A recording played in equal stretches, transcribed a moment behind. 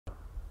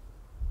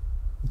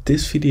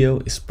This video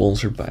is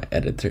sponsored by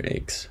Editor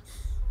X.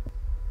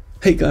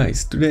 Hey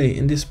guys, today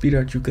in this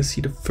speedart you can see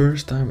the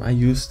first time I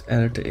used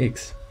Editor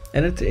X.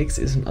 Editor X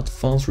is an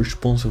advanced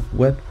responsive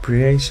web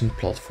creation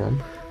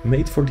platform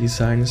made for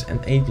designers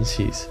and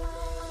agencies.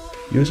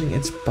 Using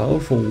its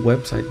powerful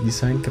website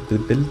design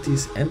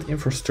capabilities and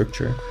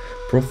infrastructure,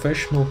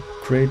 professional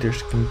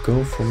creators can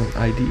go from an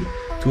idea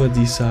to a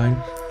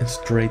design and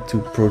straight to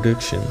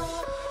production.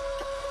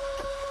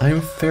 I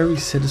am very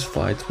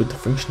satisfied with the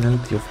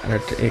functionality of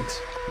Editor X.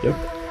 Yep,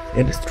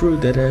 it is true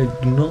that I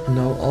do not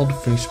know all the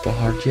functions by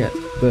heart yet,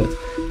 but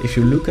if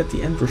you look at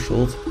the end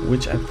result,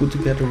 which I put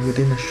together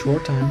within a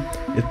short time,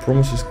 it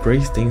promises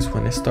great things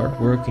when I start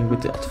working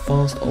with the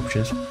advanced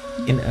options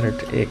in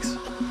Editor X.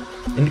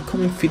 In the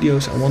coming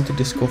videos I want to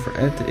discover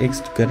Editor X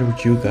together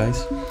with you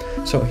guys,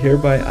 so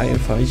hereby I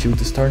invite you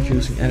to start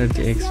using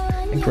Editor X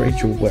and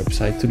create your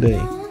website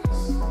today.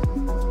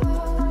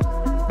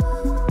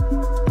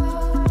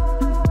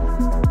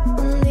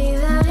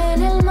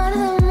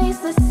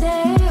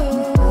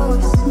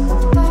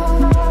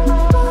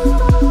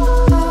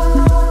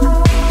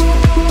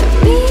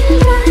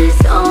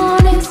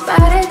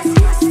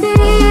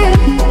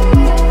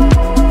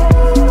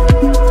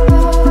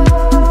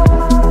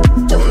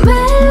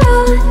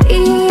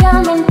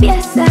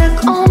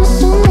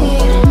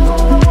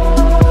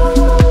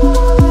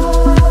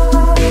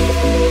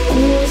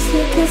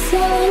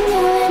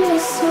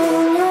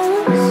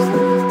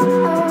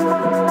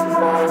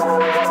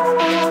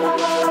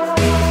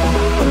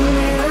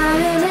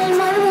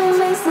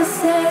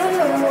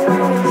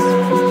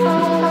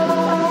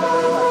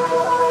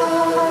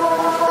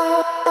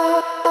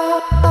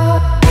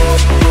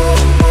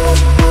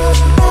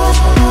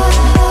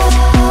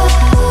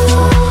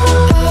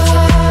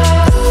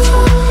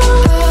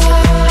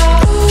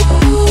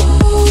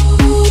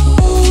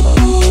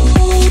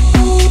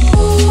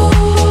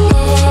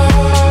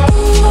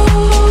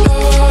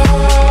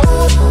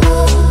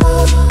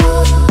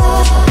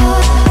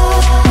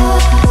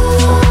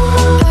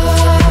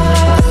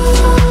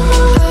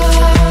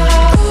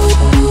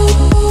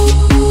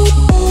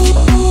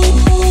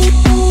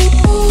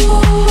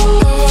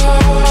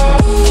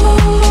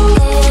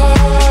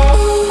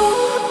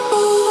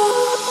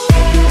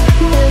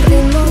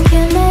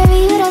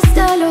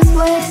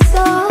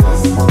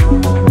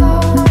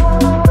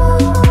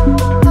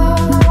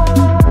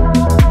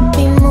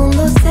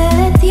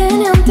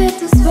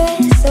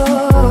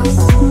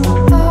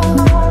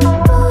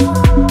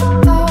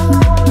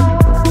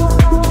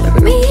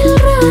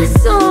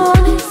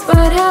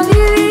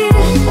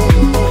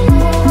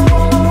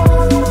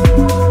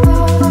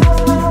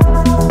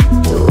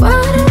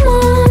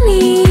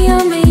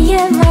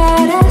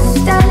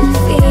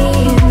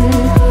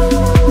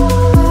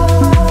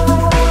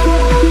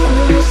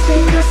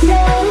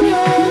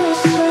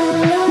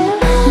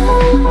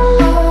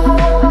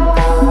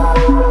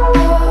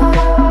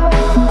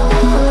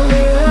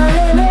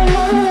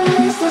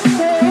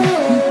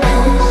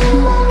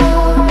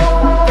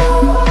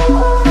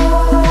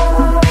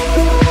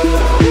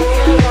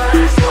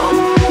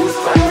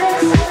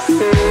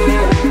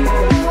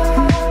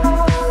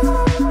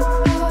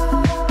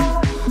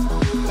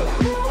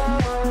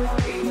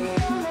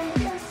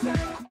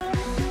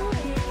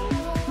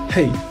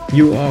 Hey,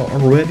 you are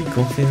already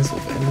convinced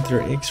of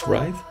Editor X,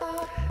 right?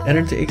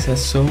 Editor X has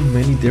so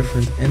many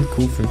different and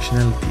cool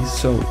functionalities,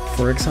 so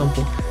for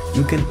example,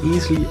 you can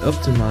easily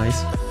optimize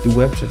the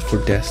website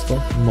for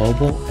desktop,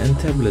 mobile and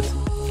tablet.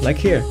 Like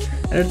here,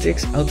 Editor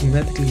X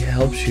automatically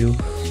helps you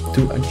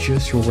to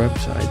adjust your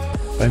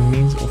website by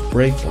means of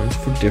breakpoints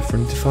for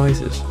different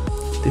devices.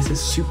 This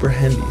is super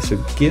handy, so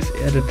give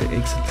Editor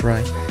X a try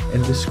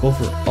and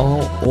discover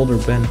all other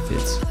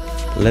benefits.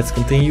 Let's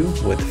continue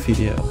with the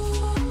video.